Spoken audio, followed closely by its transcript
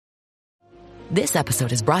This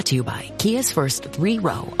episode is brought to you by Kia's first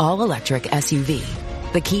 3-row all-electric SUV,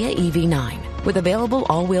 the Kia EV9, with available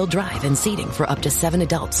all-wheel drive and seating for up to 7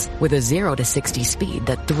 adults, with a 0 to 60 speed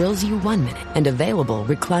that thrills you 1 minute and available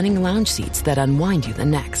reclining lounge seats that unwind you the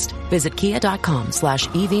next. Visit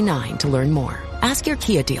kia.com/EV9 to learn more. Ask your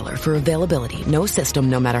Kia dealer for availability. No system,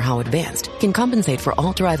 no matter how advanced, can compensate for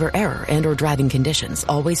all driver error and or driving conditions.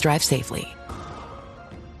 Always drive safely.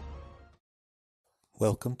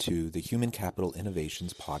 Welcome to the Human Capital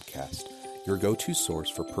Innovations Podcast, your go-to source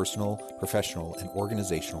for personal, professional, and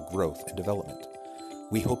organizational growth and development.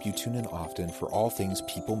 We hope you tune in often for all things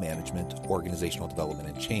people management, organizational development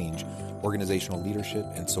and change, organizational leadership,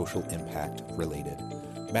 and social impact related.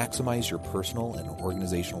 Maximize your personal and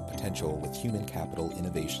organizational potential with Human Capital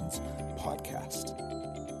Innovations Podcast.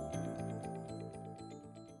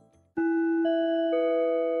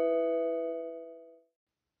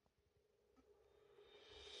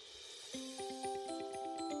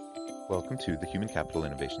 Welcome to the Human Capital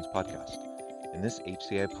Innovations Podcast. In this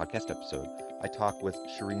HCI podcast episode, I talk with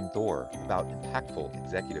Shereen Thor about impactful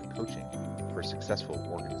executive coaching for successful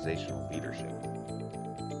organizational leadership.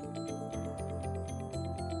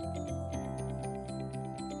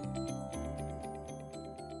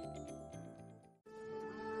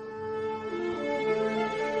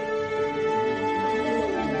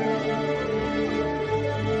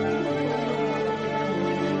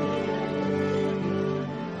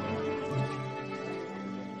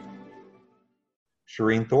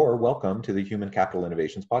 Shereen Thor, welcome to the Human Capital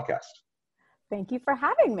Innovations Podcast. Thank you for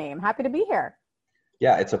having me. I'm happy to be here.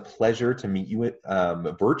 Yeah, it's a pleasure to meet you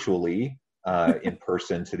virtually in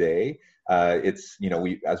person today. It's,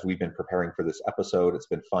 as we've been preparing for this episode, it's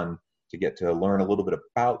been fun to get to learn a little bit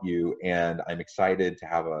about you, and I'm excited to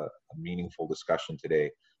have a meaningful discussion today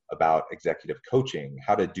about executive coaching,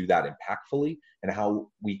 how to do that impactfully, and how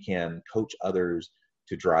we can coach others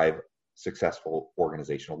to drive successful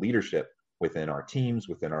organizational leadership within our teams,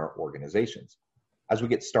 within our organizations. As we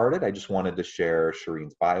get started, I just wanted to share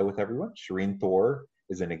Shereen's bio with everyone. Shereen Thor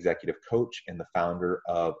is an executive coach and the founder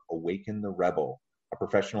of Awaken the Rebel, a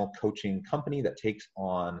professional coaching company that takes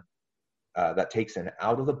an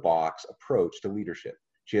out-of-the-box approach to leadership.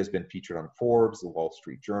 She has been featured on Forbes, The Wall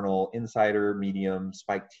Street Journal, Insider, Medium,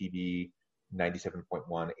 Spike TV,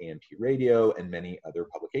 97.1 AMP Radio, and many other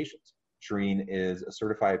publications. Shereen is a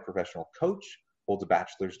certified professional coach, holds a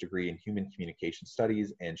bachelor's degree in human communication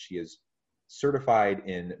studies, and she is certified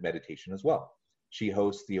in meditation as well. She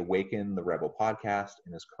hosts the Awaken the Rebel podcast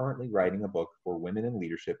and is currently writing a book for women in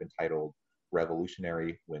leadership entitled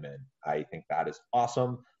Revolutionary Women. I think that is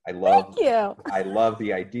awesome. I love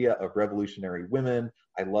the idea of revolutionary women.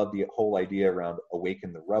 I love the whole idea around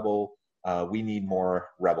Awaken the Rebel. We need more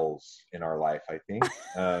rebels in our life, I think.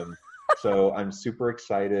 So I'm super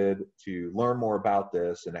excited to learn more about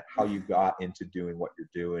this and how you got into doing what you're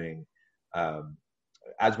doing.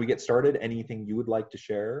 As we get started, anything you would like to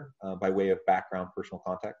share by way of background, personal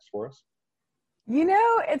context for us?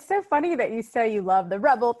 It's so funny that you say you love the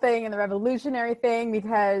rebel thing and the revolutionary thing,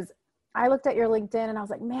 because I looked at your LinkedIn and I was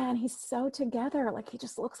like, man, he's so together. Like, he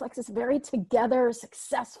just looks like this very together,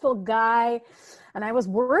 successful guy. And I was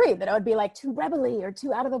worried that I would be like too rebel-y or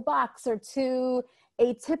too out of the box or too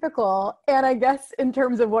atypical. And I guess in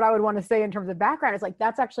terms of what I would want to say in terms of background, it's like,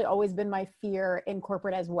 that's actually always been my fear in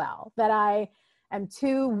corporate as well, that I am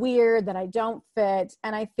too weird, that I don't fit.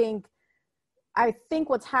 And I think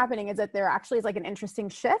what's happening is that there actually is like an interesting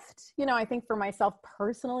shift. I think for myself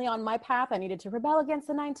personally on my path, I needed to rebel against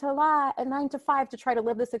a 9 to 5 to try to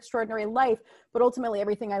live this extraordinary life. But ultimately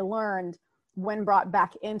everything I learned when brought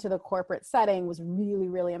back into the corporate setting was really,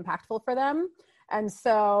 really impactful for them. And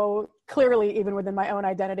so clearly, even within my own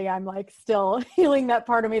identity, I'm like still healing that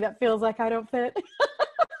part of me that feels like I don't fit.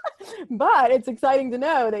 But it's exciting to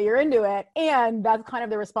know that you're into it. And that's kind of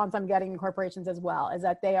the response I'm getting in corporations as well, is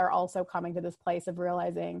that they are also coming to this place of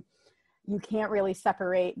realizing you can't really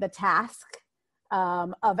separate the task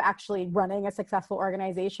of actually running a successful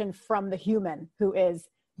organization from the human who is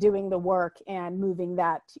doing the work and moving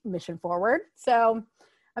that mission forward. So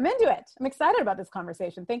I'm into it. I'm excited about this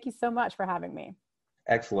conversation. Thank you so much for having me.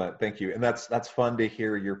 Excellent. Thank you. And that's fun to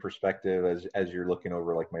hear your perspective as you're looking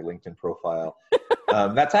over like my LinkedIn profile.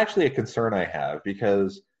 That's actually a concern I have,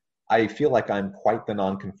 because I feel like I'm quite the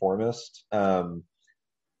nonconformist. But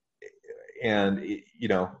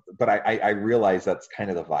I realize that's kind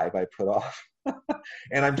of the vibe I put off.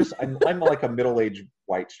 And I'm like a middle-aged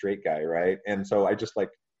white straight guy, right? And so I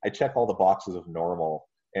check all the boxes of normal,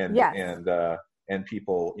 and yes. And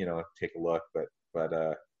people, take a look, but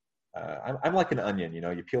I'm like an onion,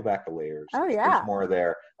 you peel back the layers. Oh yeah. There's more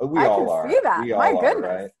there. We I all can are. see that. We all My are,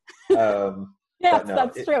 goodness. right? Yes, But no,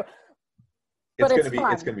 that's true. it's But going to be,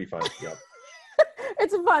 it's going to be fun. Yeah.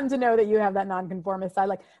 It's fun to know that you have that nonconformist side.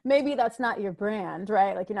 Like maybe that's not your brand,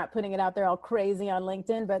 right? Like you're not putting it out there all crazy on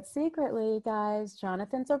LinkedIn, but secretly, guys,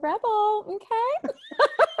 Jonathan's a rebel.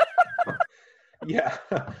 Okay. Yeah,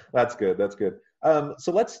 that's good. That's good.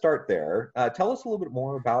 So let's start there. Tell us a little bit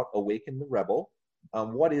more about Awaken the Rebel.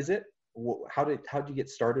 What is it? How did you get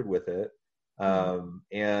started with it?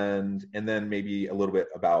 And then maybe a little bit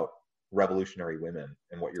about Revolutionary Women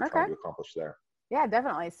and what you're trying to accomplish there. Yeah,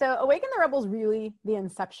 definitely. So Awaken the Rebel is really the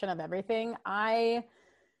inception of everything. I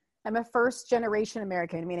am a first generation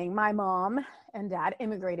American, meaning my mom and dad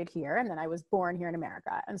immigrated here, and then I was born here in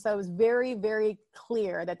America. And so it was very, very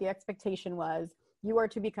clear that the expectation was you are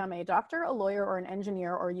to become a doctor, a lawyer, or an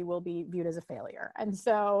engineer, or you will be viewed as a failure. And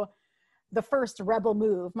so the first rebel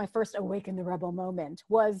move, my first Awaken the Rebel moment,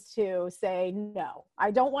 was to say, no,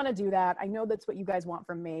 I don't want to do that. I know that's what you guys want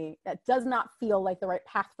from me. That does not feel like the right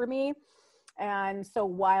path for me. And so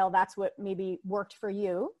while that's what maybe worked for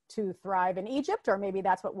you to thrive in Egypt, or maybe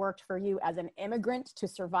that's what worked for you as an immigrant to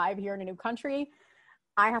survive here in a new country,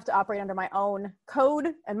 I have to operate under my own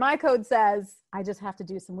code. And my code says I just have to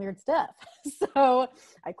do some weird stuff. So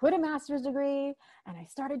I quit a master's degree and I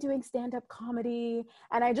started doing stand-up comedy.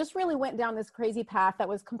 And I just really went down this crazy path that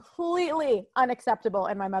was completely unacceptable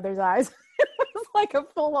in my mother's eyes. It was like a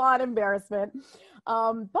full-on embarrassment.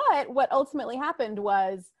 But what ultimately happened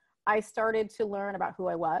was I started to learn about who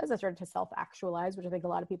I was. I started to self-actualize, which I think a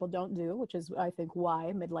lot of people don't do, which is, I think,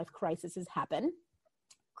 why midlife crises happen.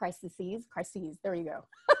 Crises, there you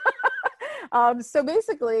go. So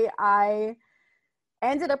basically, I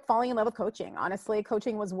ended up falling in love with coaching. Honestly,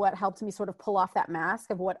 coaching was what helped me sort of pull off that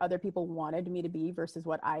mask of what other people wanted me to be versus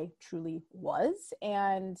what I truly was.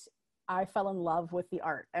 And I fell in love with the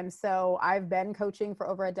art. And so I've been coaching for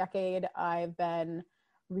over a decade. I've been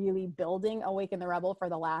really building Awaken the Rebel for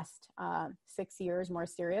the last 6 years more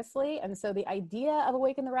seriously. And so the idea of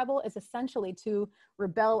Awaken the Rebel is essentially to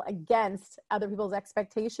rebel against other people's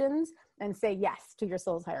expectations and say yes to your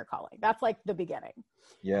soul's higher calling. That's like the beginning.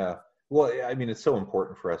 Yeah. Well, I mean, it's so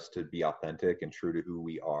important for us to be authentic and true to who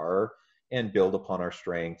we are and build upon our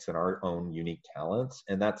strengths and our own unique talents.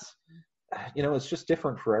 And that's, it's just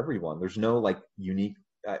different for everyone. There's no like unique,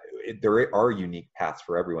 there are unique paths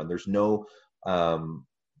for everyone. There's no,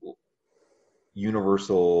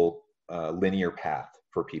 universal linear path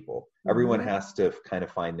for people. Everyone has to kind of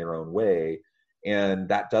find their own way, and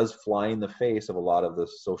that does fly in the face of a lot of the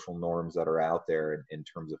social norms that are out there in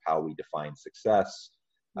terms of how we define success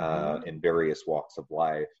in various walks of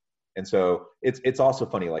life. And so it's also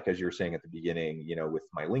funny, like as you were saying at the beginning, with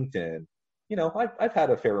my LinkedIn, I've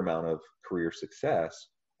had a fair amount of career success,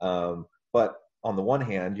 but on the one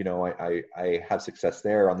hand, I have success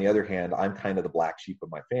there. On the other hand, I'm kind of the black sheep of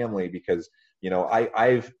my family because,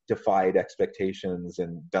 I've defied expectations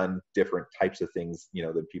and done different types of things,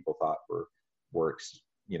 than people thought were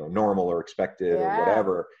normal or expected or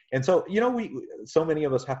whatever. And so, so many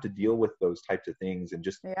of us have to deal with those types of things and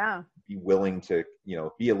just be willing to,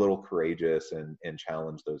 be a little courageous and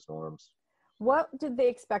challenge those norms. What did they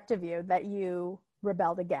expect of you that you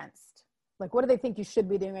rebelled against? Like, what do they think you should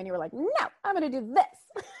be doing? And you were like, no, I'm going to do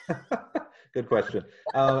this. Good question.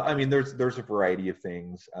 I mean, there's a variety of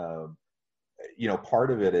things.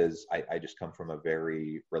 Part of it is I just come from a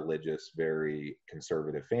very religious, very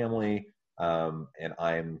conservative family. And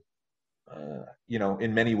I'm,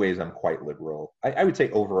 in many ways, I'm quite liberal. I would say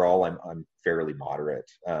overall, I'm fairly moderate,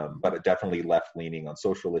 but definitely left leaning on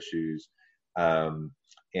social issues.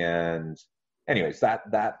 And anyways,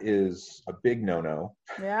 that is a big no-no.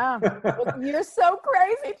 Yeah. You're so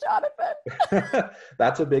crazy, Jonathan.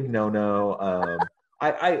 That's a big no-no.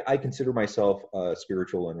 I consider myself a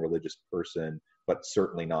spiritual and religious person, but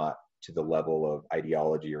certainly not to the level of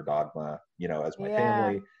ideology or dogma, as my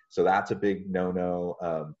family. So that's a big no-no.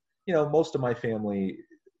 Most of my family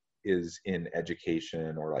is in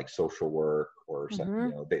education or like social work or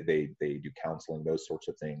something, they do counseling, those sorts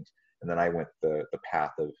of things. And then I went the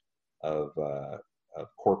path of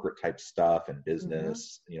corporate type stuff and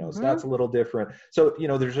business, so that's a little different. So,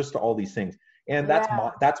 there's just all these things. And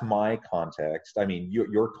that's my context. I mean,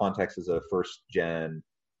 your context is a first gen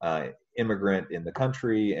immigrant in the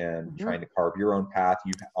country and trying to carve your own path.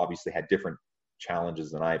 You've obviously had different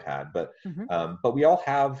challenges than I've had, but we all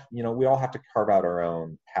have, we all have to carve out our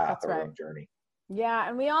own path, our own journey. Yeah.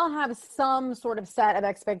 And we all have some sort of set of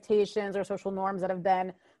expectations or social norms that have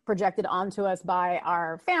been projected onto us by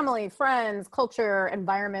our family, friends, culture,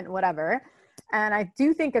 environment, whatever. And I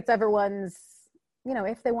do think it's everyone's,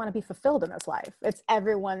 if they want to be fulfilled in this life, it's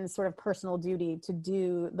everyone's sort of personal duty to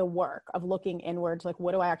do the work of looking inward to like,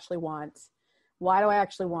 what do I actually want? Why do I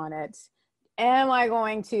actually want it? Am I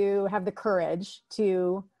going to have the courage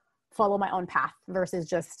to follow my own path versus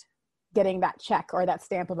just getting that check or that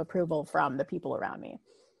stamp of approval from the people around me?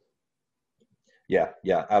 Yeah,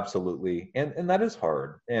 absolutely. And that is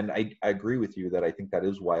hard. And I agree with you that I think that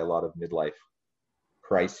is why a lot of midlife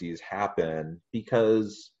crises happen,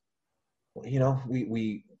 because,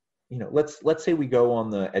 we let's say we go on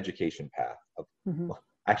the education path of, Mm-hmm. well,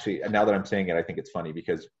 actually, now that I'm saying it, I think it's funny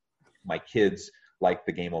because my kids like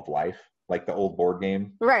the game of life, like the old board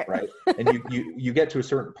game, Right. right? And you get to a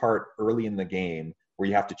certain part early in the game where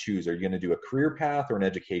you have to choose, are you going to do a career path or an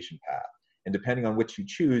education path? And depending on which you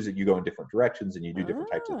choose, you go in different directions and you do different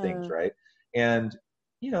types of things, right? And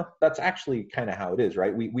that's actually kind of how it is,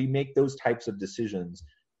 right? We make those types of decisions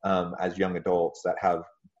as young adults that have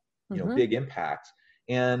Mm-hmm. big impacts.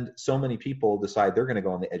 And so many people decide they're going to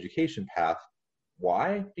go on the education path.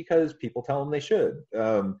 Why? Because people tell them they should.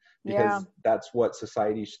 Because that's what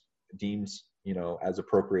society deems as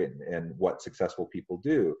appropriate and what successful people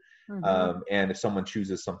do. Mm-hmm. And if someone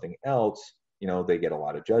chooses something else, they get a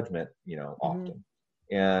lot of judgment, often.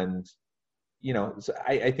 And so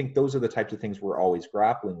I think those are the types of things we're always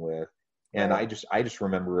grappling with. And Right. I just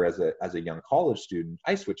remember as a young college student,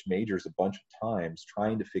 I switched majors a bunch of times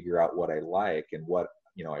trying to figure out what I like and what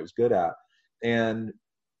I was good at and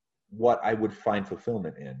what I would find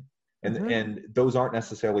fulfillment in. And Mm-hmm. and those aren't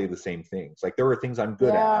necessarily the same things. Like there are things I'm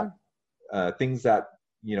good Yeah. at, things that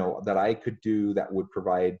that I could do that would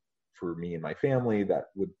provide for me and my family, that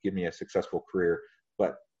would give me a successful career,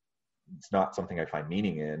 but it's not something I find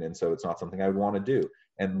meaning in. And so it's not something I want to do.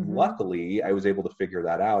 And Mm-hmm. luckily, I was able to figure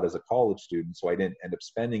that out as a college student. So I didn't end up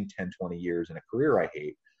spending 10, 20 years in a career I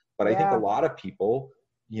hate. But I think a Yeah. lot of people,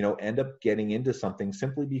 end up getting into something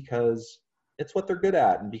simply because it's what they're good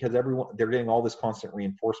at. And because they're getting all this constant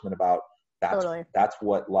reinforcement about Totally. that's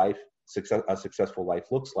what a successful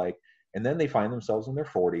life looks like. And then they find themselves in their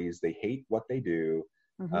 40s. They hate what they do.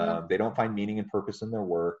 Mm-hmm. They don't find meaning and purpose in their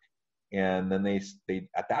work. And then they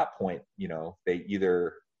at that point, they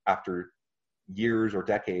either, after years or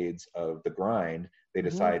decades of the grind, they Mm-hmm.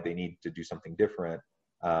 decide they need to do something different,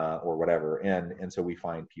 or whatever. And so we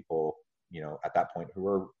find people, at that point, who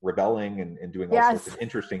are rebelling and doing all sorts Yes. of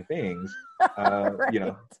interesting things,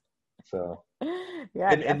 Right. so.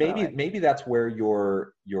 Yeah, And definitely. maybe that's where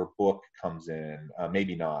your book comes in,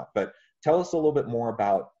 maybe not. But tell us a little bit more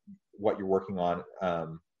about what you're working on,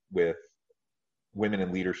 with women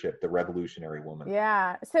in leadership, the revolutionary woman.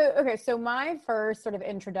 Yeah. So my first sort of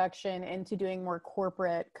introduction into doing more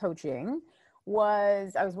corporate coaching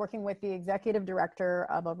was I was working with the executive director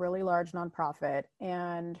of a really large nonprofit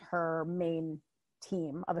and her main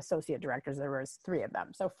team of associate directors. There was 3 of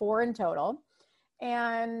them, so 4 in total.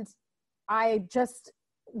 And I just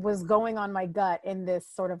was going on my gut in this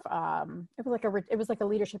sort of it was like a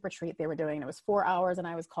leadership retreat they were doing. It was 4 hours, and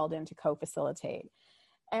I was called in to co-facilitate.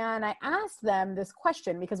 And I asked them this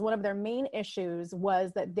question because one of their main issues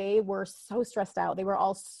was that they were so stressed out. They were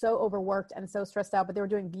all so overworked and so stressed out, but they were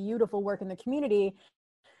doing beautiful work in the community.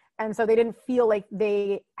 And so they didn't feel like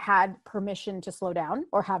they had permission to slow down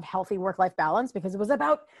or have healthy work-life balance because it was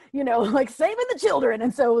about, like saving the children.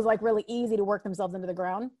 And so it was like really easy to work themselves into the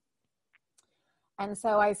ground. And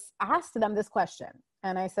so I asked them this question,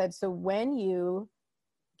 and I said, so when you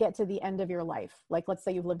get to the end of your life, like let's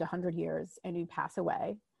say you've lived 100 years and you pass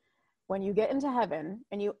away, when you get into heaven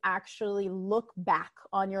and you actually look back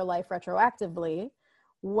on your life retroactively,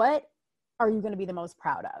 what are you going to be the most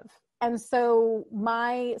proud of? And so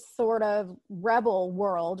my sort of rebel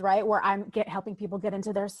world, right, where I'm helping people get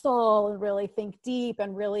into their soul and really think deep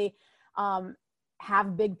and really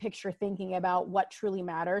have big picture thinking about what truly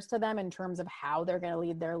matters to them in terms of how they're going to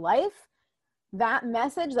lead their life. That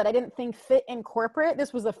message that I didn't think fit in corporate,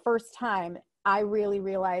 this was the first time I really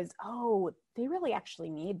realized, oh, they really actually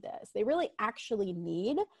need this. They really actually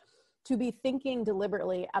need to be thinking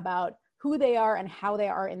deliberately about who they are and how they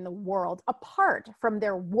are in the world, apart from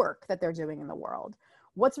their work that they're doing in the world.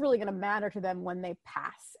 What's really going to matter to them when they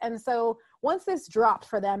pass? And so once this dropped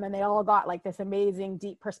for them and they all got like this amazing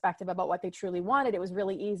deep perspective about what they truly wanted, it was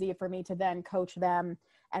really easy for me to then coach them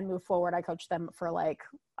and move forward. I coached them for like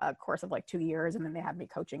a course of like 2 years, and then they had me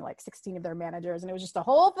coaching like 16 of their managers, and it was just a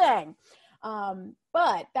whole thing.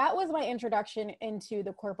 But that was my introduction into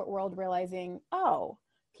the corporate world, realizing, oh,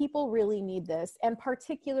 people really need this, and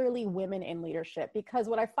particularly women in leadership, because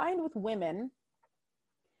what I find with women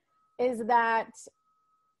is that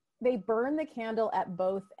they burn the candle at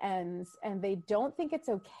both ends, and they don't think it's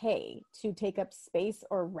okay to take up space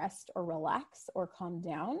or rest or relax or calm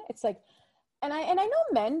down. It's like, I know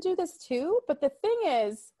men do this too, but the thing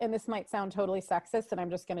is, and this might sound totally sexist, and I'm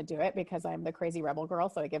just going to do it because I'm the crazy rebel girl,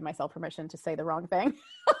 so I give myself permission to say the wrong thing.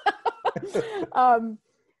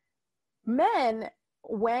 Men,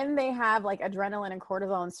 when they have like adrenaline and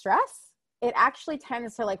cortisol and stress, it actually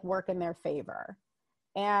tends to like work in their favor.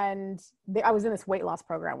 And I was in this weight loss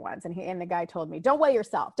program once, and the guy told me, don't weigh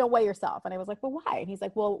yourself. And I was like, well, why? And he's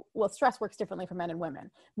like, well, stress works differently for men and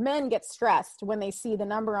women. Men get stressed when they see the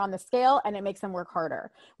number on the scale and it makes them work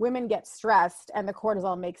harder. Women get stressed and the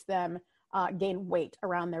cortisol makes them gain weight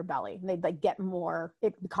around their belly. And they like get more,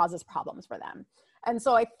 it causes problems for them. And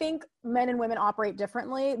so I think men and women operate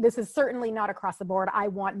differently. This is certainly not across the board. I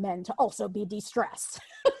want men to also be de-stressed.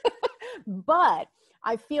 But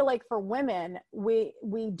I feel like for women, we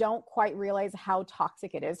don't quite realize how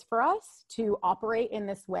toxic it is for us to operate in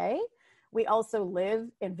this way. We also live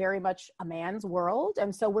in very much a man's world.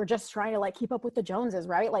 And so we're just trying to like keep up with the Joneses,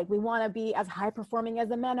 right? Like we want to be as high performing as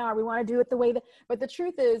the men are. We want to do it the way that, but the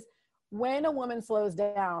truth is when a woman slows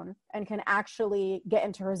down and can actually get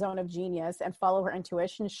into her zone of genius and follow her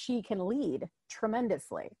intuition, she can lead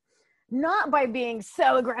tremendously. Not by being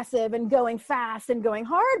so aggressive and going fast and going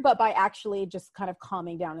hard, but by actually just kind of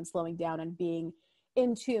calming down and slowing down and being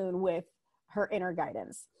in tune with her inner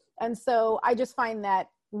guidance. And so I just find that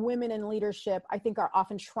women in leadership, I think, are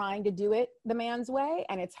often trying to do it the man's way,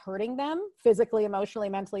 and it's hurting them physically, emotionally,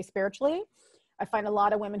 mentally, spiritually. I find a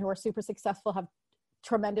lot of women who are super successful have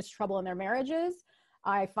tremendous trouble in their marriages.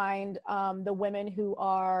 I find the women who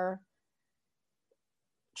are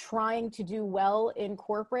trying to do well in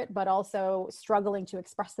corporate, but also struggling to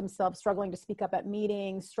express themselves, struggling to speak up at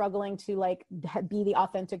meetings, struggling to like be the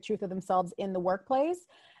authentic truth of themselves in the workplace.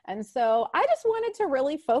 And so I just wanted to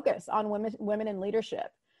really focus on women in leadership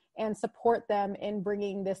and support them in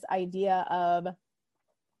bringing this idea of,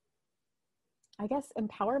 I guess,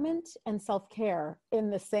 empowerment and self-care in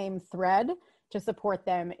the same thread to support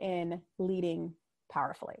them in leading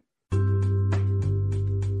powerfully.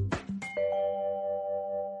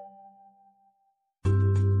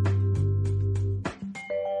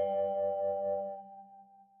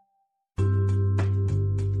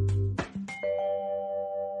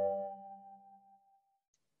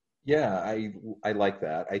 Yeah, I like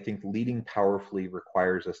that. I think leading powerfully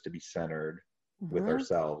requires us to be centered with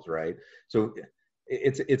ourselves, right? So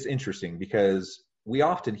it's interesting because we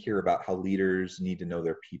often hear about how leaders need to know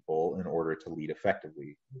their people in order to lead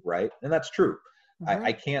effectively, right? And that's true.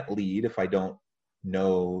 I can't lead if I don't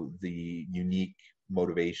know the unique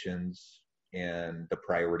motivations and the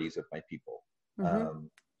priorities of my people.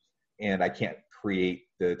 And I can't create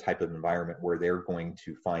the type of environment where they're going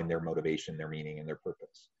to find their motivation, their meaning, and their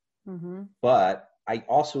purpose. But I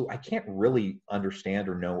can't really understand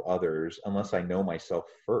or know others unless I know myself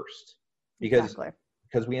first, because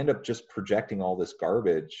we end up just projecting all this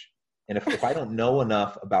garbage. And if I don't know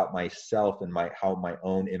enough about myself and how my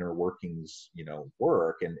own inner workings,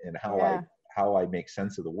 work and how I make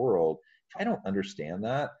sense of the world, if I don't understand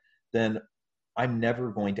that, then I'm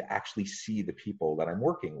never going to actually see the people that I'm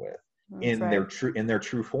working with in their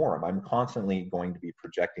true form. I'm constantly going to be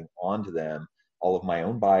projecting onto them all of my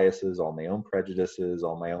own biases, all my own prejudices,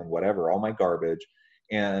 all my own whatever, all my garbage.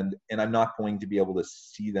 And I'm not going to be able to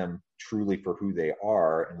see them truly for who they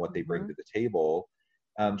are and what they bring to the table.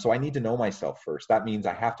 So I need to know myself first. That means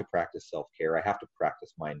I have to practice self-care. I have to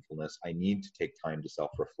practice mindfulness. I need to take time to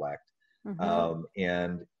self-reflect.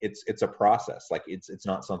 And it's a process. Like it's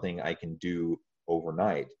not something I can do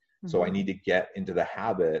overnight. So I need to get into the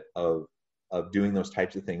habit of doing those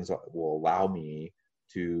types of things that will allow me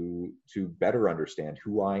to better understand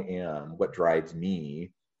who I am, what drives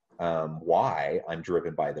me, why I'm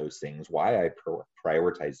driven by those things, why I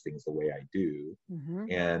prioritize things the way I do.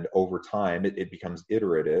 And over time, it becomes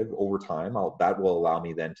iterative. Over time, that will allow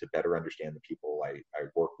me then to better understand the people I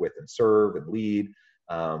work with and serve and lead,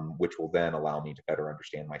 which will then allow me to better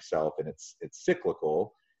understand myself. And it's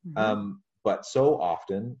cyclical. But so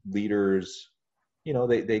often leaders,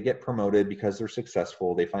 they get promoted because they're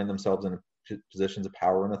successful. They find themselves in positions of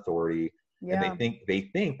power and authority, and they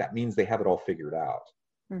think that means they have it all figured out.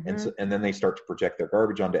 And then they start to project their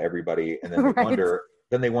garbage onto everybody, and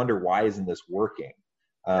then they wonder why isn't this working?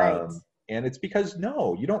 And it's because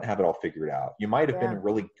no, you don't have it all figured out. You might have been a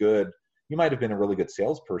really good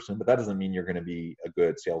salesperson, but that doesn't mean you're going to be a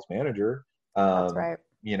good sales manager. That's right.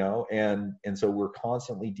 And so we're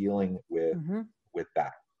constantly dealing with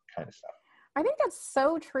that kind of stuff. I think that's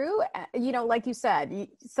so true. Like you said,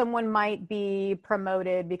 someone might be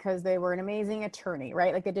promoted because they were an amazing attorney,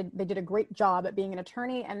 right? Like they did a great job at being an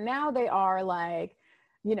attorney, and now they are like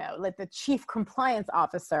the chief compliance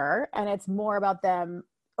officer, and it's more about them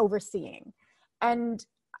overseeing. And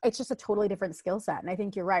it's just a totally different skill set. And I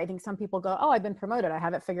think you're right. I think some people go, oh, I've been promoted, I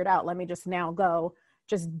have it figured out, let me just now go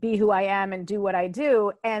just be who I am and do what I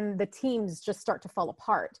do. And the teams just start to fall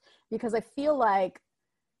apart, because I feel like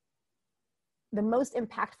the most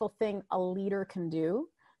impactful thing a leader can do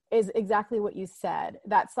is exactly what you said,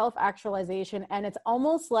 that self-actualization. And it's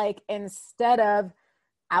almost like, instead of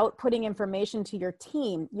outputting information to your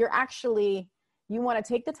team, you want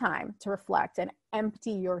to take the time to reflect and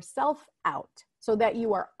empty yourself out so that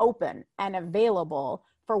you are open and available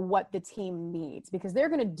for what the team needs, because they're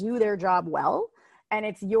going to do their job well. And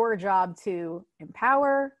it's your job to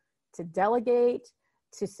empower, to delegate,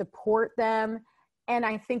 to support them. And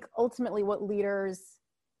I think ultimately what leaders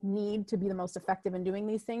need to be the most effective in doing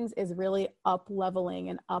these things is really up-leveling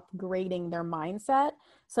and upgrading their mindset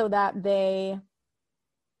so that they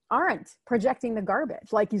aren't projecting the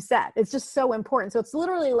garbage. Like you said, it's just so important. So it's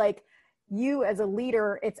literally like, you as a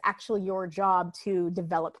leader, it's actually your job to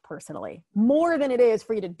develop personally, more than it is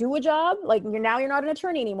for you to do a job. Like you're not an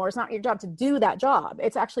attorney anymore. It's not your job to do that job.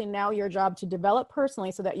 It's actually now your job to develop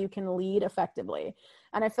personally so that you can lead effectively.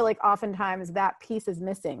 And I feel like oftentimes that piece is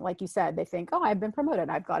missing. Like you said, they think, oh, I've been promoted,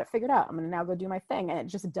 I've got it figured out, I'm going to now go do my thing. And it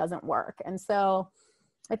just doesn't work. And so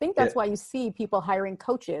I think that's why you see people hiring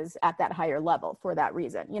coaches at that higher level for that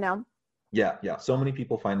reason, you know? Yeah. So many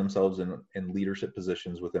people find themselves in leadership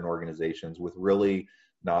positions within organizations with really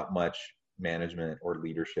not much management or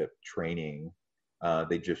leadership training.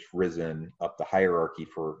 They just risen up the hierarchy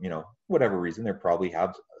for, whatever reason. They probably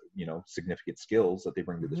have, significant skills that they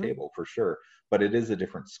bring to the table for sure, but it is a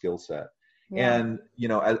different skill set. Yeah. And,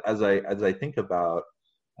 as I think about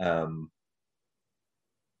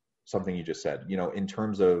something you just said, in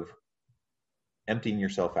terms of emptying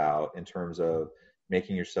yourself out, in terms of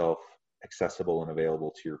making yourself accessible and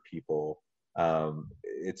available to your people.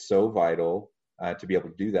 It's so vital to be able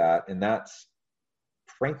to do that. And that's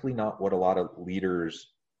frankly not what a lot of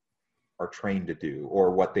leaders are trained to do,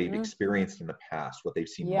 or what they've experienced in the past, what they've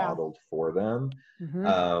seen modeled for them.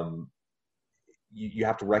 You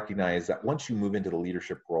have to recognize that once you move into the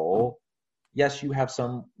leadership role, yes, you have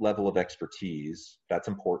some level of expertise. That's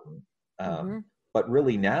important. But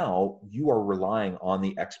really now you are relying on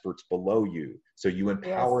the experts below you. So you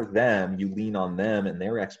empower them, you lean on them and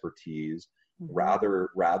their expertise rather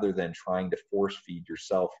than trying to force feed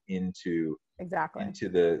yourself into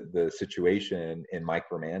the situation and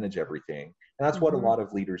micromanage everything. And that's what a lot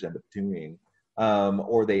of leaders end up doing.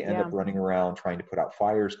 Or they end up running around trying to put out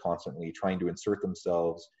fires constantly, trying to insert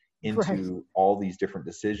themselves into all these different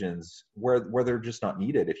decisions where they're just not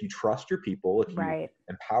needed. If you trust your people, if you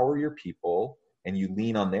empower your people, and you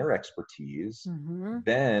lean on their expertise,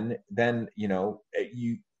 then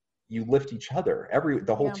you lift each other.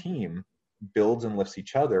 The whole team builds and lifts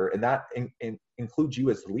each other, and that includes you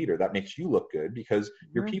as the leader. That makes you look good because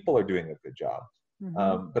your people are doing a good job.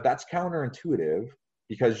 But that's counterintuitive,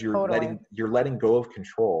 because you're letting go of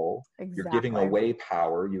control. You're giving away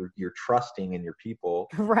power. You're trusting in your people,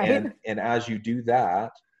 and as you do that,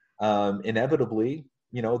 inevitably,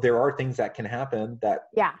 there are things that can happen that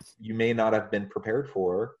you may not have been prepared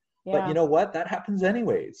for, but you know what? That happens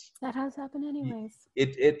anyways. That has happened anyways.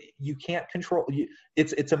 You can't control.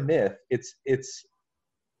 It's a myth. It's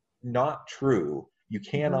not true. You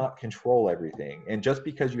cannot control everything. And just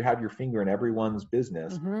because you have your finger in everyone's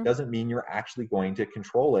business doesn't mean you're actually going to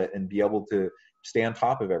control it and be able to stay on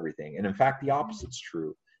top of everything. And in fact, the opposite's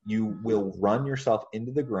true. You will run yourself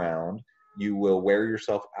into the ground. You will wear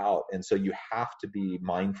yourself out. And so you have to be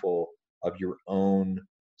mindful of your own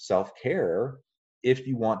self-care if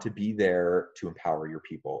you want to be there to empower your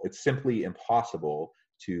people. It's simply impossible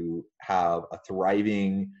to have a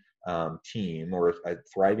thriving team or a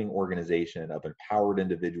thriving organization of empowered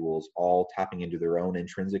individuals all tapping into their own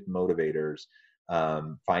intrinsic motivators,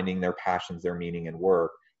 finding their passions, their meaning in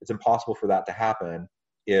work. It's impossible for that to happen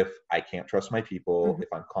if I can't trust my people, if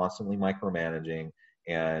I'm constantly micromanaging,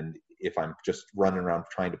 and if I'm just running around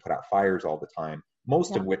trying to put out fires all the time,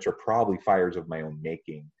 most of which are probably fires of my own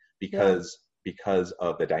making because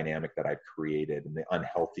of the dynamic that I've created and the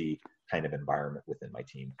unhealthy kind of environment within my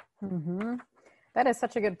team. That is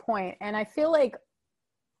such a good point. And I feel like,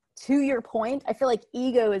 to your point, I feel like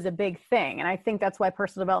ego is a big thing. And I think that's why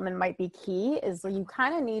personal development might be key, is you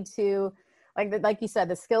kind of need to, like you said,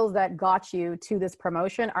 the skills that got you to this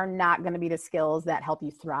promotion are not going to be the skills that help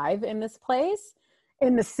you thrive in this place.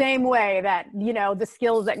 In the same way that, the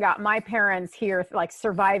skills that got my parents here, like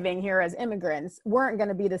surviving here as immigrants, weren't going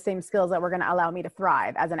to be the same skills that were going to allow me to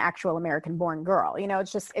thrive as an actual American born girl.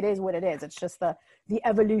 It's just, it is what it is. It's just the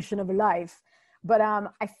evolution of life. But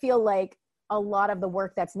I feel like a lot of the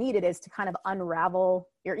work that's needed is to kind of unravel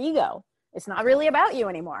your ego It's not really about you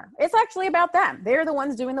anymore. It's actually about them. They're the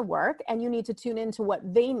ones doing the work, and you need to tune into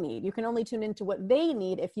what they need. You can only tune into what they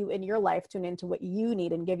need if you, in your life, tune into what you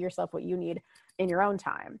need and give yourself what you need in your own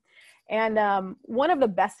time. And one of the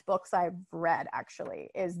best books I've read, actually,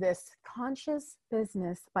 is this Conscious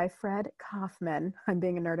Business by Fred Kaufman. I'm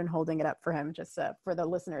being a nerd and holding it up for him, just for the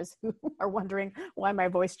listeners who are wondering why my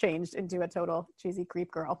voice changed into a total cheesy creep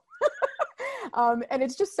girl. And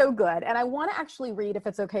it's just so good. And I want to actually read, if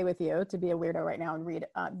it's okay with you, to be a weirdo right now and read.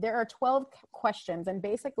 There are 12 questions. And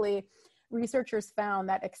basically, researchers found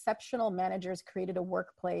that exceptional managers created a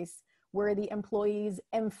workplace where the employees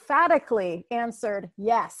emphatically answered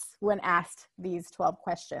yes when asked these 12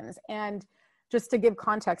 questions. And just to give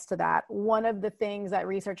context to that, one of the things that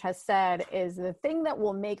research has said is the thing that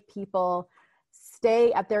will make people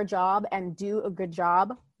stay at their job and do a good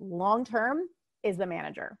job long-term is the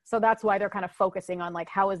manager. So that's why they're kind of focusing on like,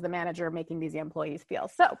 how is the manager making these employees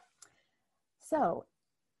feel? So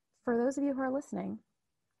for those of you who are listening,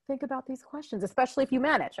 think about these questions, especially if you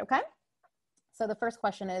manage, okay? So the first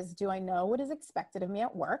question is, do I know what is expected of me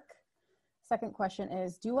at work? Second question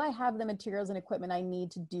is, do I have the materials and equipment I need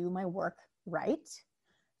to do my work right?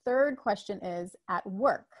 Third question is, at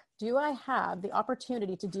work, do I have the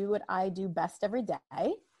opportunity to do what I do best every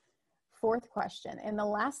day? Fourth question, in the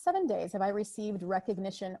last 7 days, have I received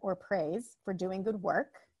recognition or praise for doing good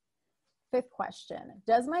work? Fifth question,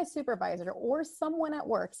 does my supervisor or someone at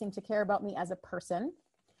work seem to care about me as a person?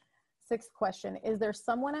 Sixth question, is there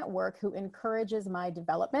someone at work who encourages my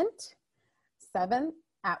development? 7,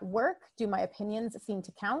 at work, do my opinions seem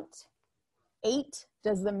to count? 8,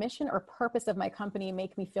 does the mission or purpose of my company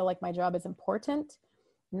make me feel like my job is important?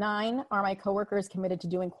 9, are my coworkers committed to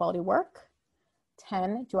doing quality work?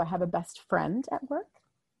 10, do I have a best friend at work?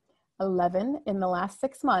 11, in the last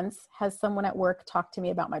 6 months, has someone at work talked to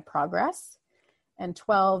me about my progress? And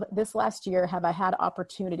 12, this last year, have I had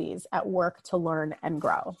opportunities at work to learn and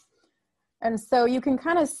grow? And so you can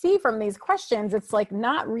kind of see from these questions, it's like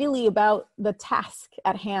not really about the task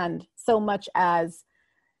at hand so much as,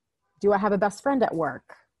 do I have a best friend at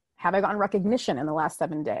work? Have I gotten recognition in the last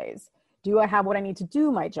 7 days? Do I have what I need to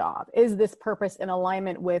do my job? Is this purpose in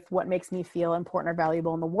alignment with what makes me feel important or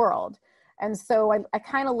valuable in the world? And so I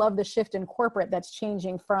kind of love the shift in corporate that's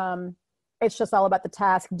changing from, it's just all about the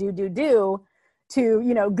task, do, to,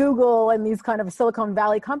 you know, Google and these kind of Silicon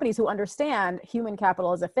Valley companies who understand human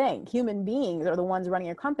capital is a thing. Human beings are the ones running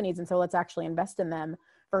your companies. And so let's actually invest in them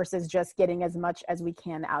versus just getting as much as we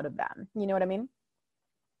can out of them. You know what I mean?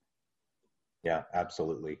 Yeah,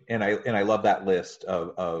 absolutely. And I love that list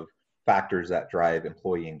of factors that drive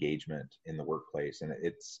employee engagement in the workplace. And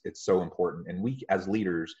it's so important. And we as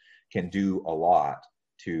leaders can do a lot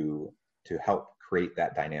to help create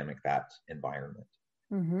that dynamic, that environment.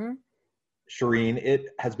 Mm-hmm. Shereen, it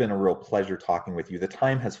has been a real pleasure talking with you. The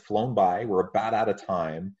time has flown by. We're about out of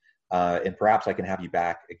time. And perhaps I can have you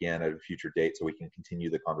back again at a future date so we can continue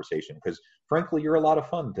the conversation, because frankly, you're a lot of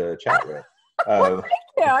fun to chat with. Well, thank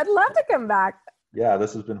you. I'd love to come back. Yeah,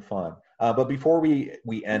 this has been fun. But before we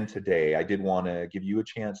end today, I did want to give you a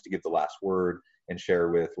chance to give the last word and share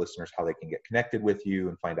with listeners how they can get connected with you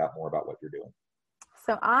and find out more about what you're doing.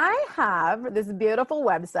 So I have this beautiful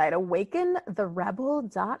website,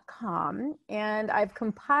 awakentherebel.com, and I've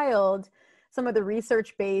compiled some of the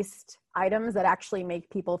research-based items that actually make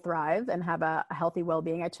people thrive and have a healthy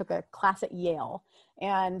well-being. I took a class at Yale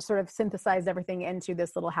and sort of synthesized everything into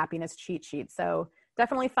this little happiness cheat sheet. So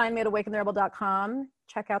definitely find me at awakentherebel.com,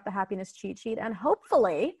 check out the happiness cheat sheet, and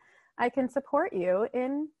hopefully I can support you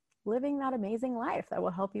in living that amazing life that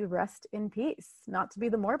will help you rest in peace. Not to be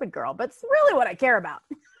the morbid girl, but it's really what I care about.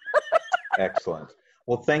 Excellent.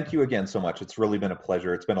 Well, thank you again so much. It's really been a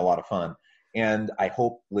pleasure. It's been a lot of fun. And I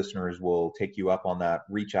hope listeners will take you up on that,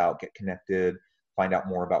 reach out, get connected, find out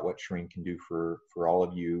more about what Shereen can do for all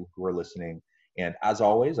of you who are listening. And as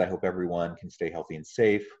always, I hope everyone can stay healthy and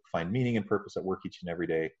safe, find meaning and purpose at work each and every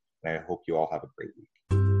day. And I hope you all have a great week.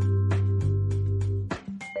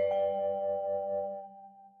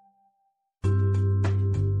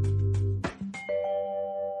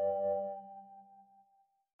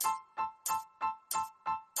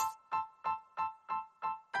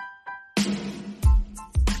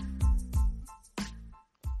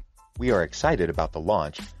 We are excited about the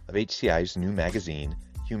launch of HCI's new magazine,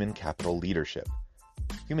 Human Capital Leadership.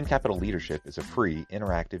 Human Capital Leadership is a free,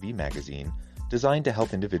 interactive e-magazine designed to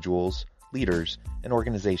help individuals, leaders, and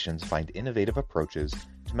organizations find innovative approaches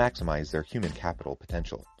to maximize their human capital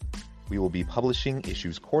potential. We will be publishing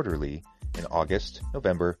issues quarterly in August,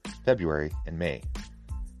 November, February, and May.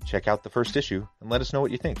 Check out the first issue and let us know what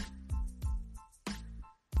you think.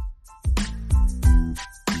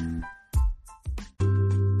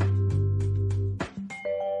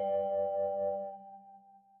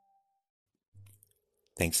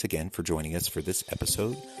 Thanks again for joining us for this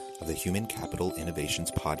episode of the Human Capital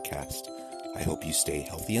Innovations Podcast. I hope you stay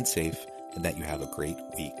healthy and safe and that you have a great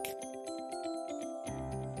week.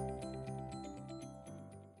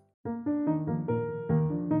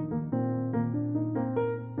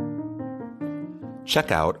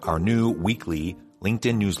 Check out our new weekly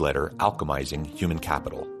LinkedIn newsletter, Alchemizing Human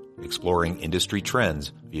Capital, exploring industry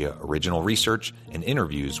trends via original research and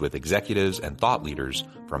interviews with executives and thought leaders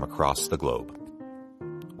from across the globe.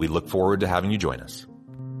 We look forward to having you join us.